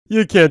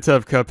You can't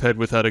have Cuphead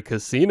without a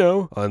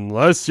casino,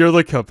 unless you're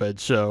the Cuphead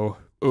Show.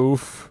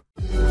 Oof.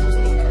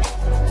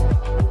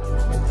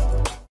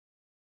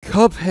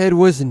 Cuphead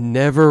was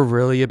never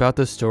really about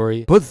the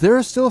story, but there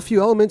are still a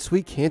few elements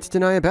we can't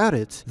deny about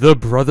it. The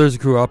brothers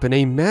grew up in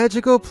a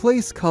magical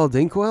place called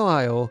Inkwell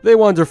Isle. They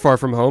wander far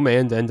from home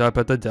and end up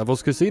at the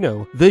Devil's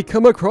Casino. They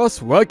come across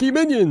wacky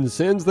minions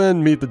and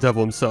then meet the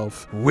devil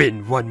himself.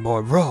 Win one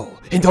more roll,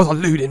 and all the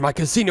loot in my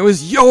casino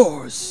is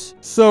yours!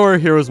 So our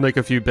heroes make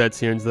a few bets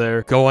here and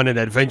there, go on an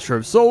adventure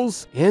of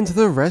souls, and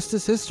the rest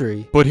is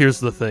history. But here's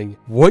the thing.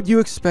 What you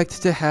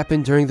expect to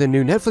happen during the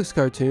new Netflix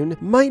cartoon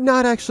might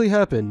not actually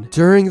happen.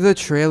 During the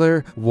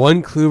trailer,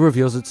 one clue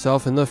reveals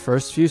itself in the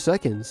first few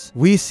seconds.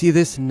 We see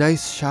this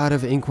nice shot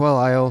of Inkwell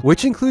Isle,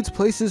 which includes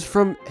places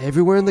from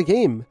everywhere in the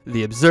game.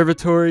 The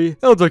observatory,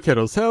 Elder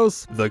Kettle's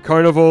house, the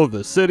carnival,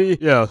 the city,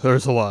 yeah,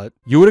 there's a lot.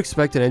 You would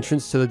expect an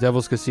entrance to the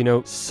Devil's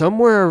Casino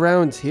somewhere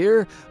around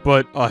here,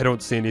 but I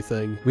don't see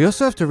anything. We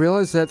also have to realize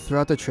that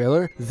throughout the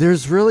trailer,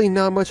 there's really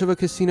not much of a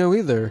casino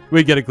either.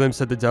 We get a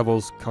glimpse at the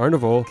Devil's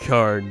Carnival,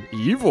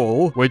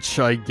 Carnival, which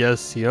I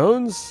guess he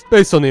owns.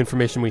 Based on the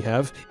information we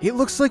have, it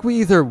looks like we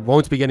either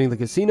won't be getting the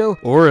casino,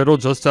 or it'll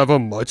just have a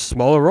much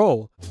smaller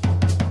role.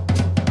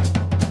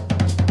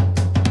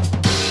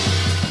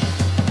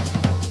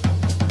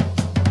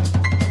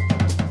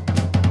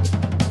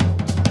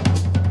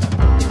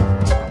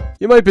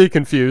 You might be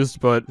confused,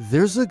 but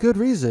there's a good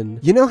reason.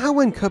 You know how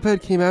when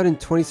Cuphead came out in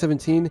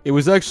 2017, it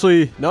was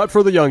actually not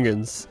for the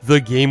youngins. The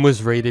game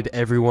was rated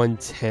everyone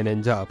 10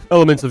 and up.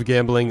 Elements of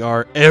gambling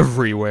are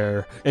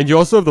everywhere. And you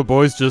also have the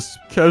boys just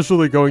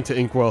casually going to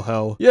Inkwell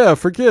Hell. Yeah,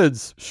 for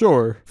kids,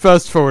 sure.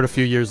 Fast forward a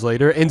few years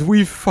later, and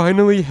we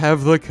finally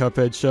have the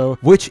Cuphead Show,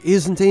 which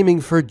isn't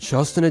aiming for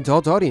just an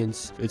adult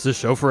audience. It's a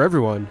show for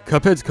everyone.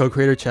 Cuphead's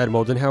co-creator Chad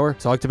Moldenhauer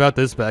talked about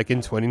this back in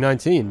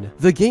 2019.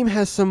 The game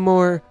has some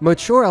more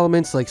mature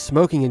elements like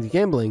smoking and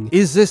gambling.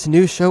 Is this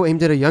new show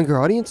aimed at a younger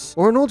audience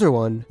or an older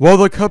one? While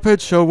the Cuphead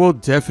Show will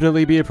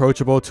definitely be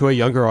approachable to a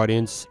younger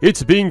audience,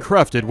 it's being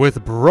crafted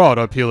with broad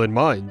appeal in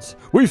mind.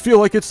 We feel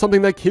like it's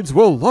something that kids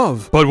will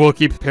love, but will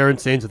keep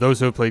parents and those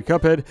who have played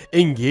Cuphead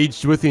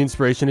engaged with the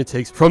inspiration it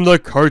takes from the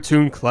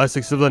cartoon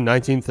classics of the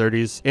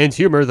 1930s and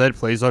humor that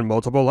plays on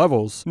multiple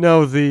levels.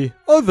 Now, the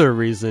other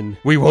reason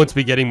we won't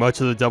be getting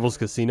much of the Devil's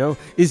Casino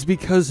is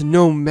because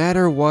no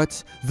matter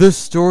what, the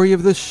story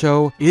of the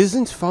show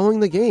isn't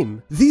following the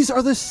game. These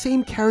are the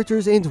same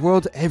characters and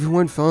world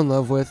everyone fell in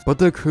love with, but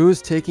the crew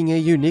is taking a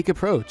unique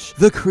approach.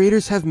 The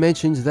creators have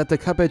mentioned that the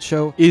Cuphead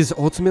Show is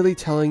ultimately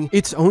telling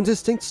its own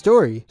distinct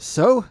story.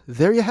 So,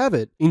 there you have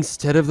it.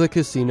 Instead of the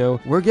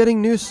casino, we're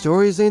getting new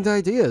stories and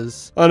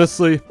ideas.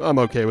 Honestly, I'm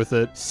okay with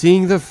it.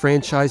 Seeing the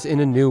franchise in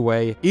a new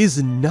way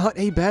is not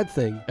a bad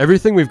thing.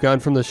 Everything we've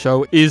gotten from the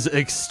show is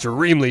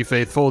extremely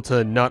faithful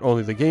to not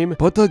only the game,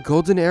 but the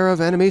golden era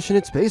of animation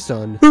it's based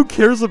on. Who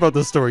cares about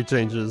the story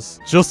changes?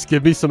 Just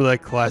give me some of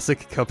that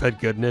classic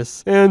Cuphead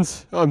goodness, and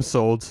I'm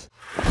sold.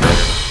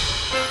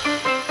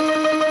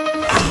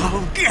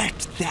 I'll get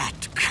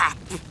that cup!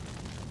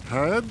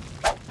 Head?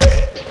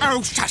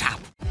 Oh, shut up!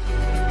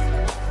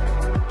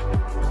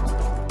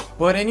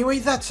 But anyway,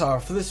 that's all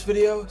for this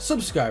video.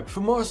 Subscribe for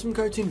more awesome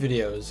cartoon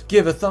videos.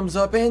 Give a thumbs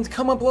up and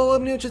comment below,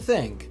 let me know what you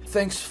think.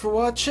 Thanks for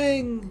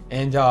watching,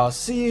 and I'll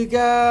see you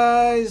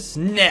guys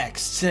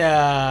next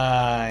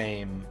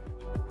time.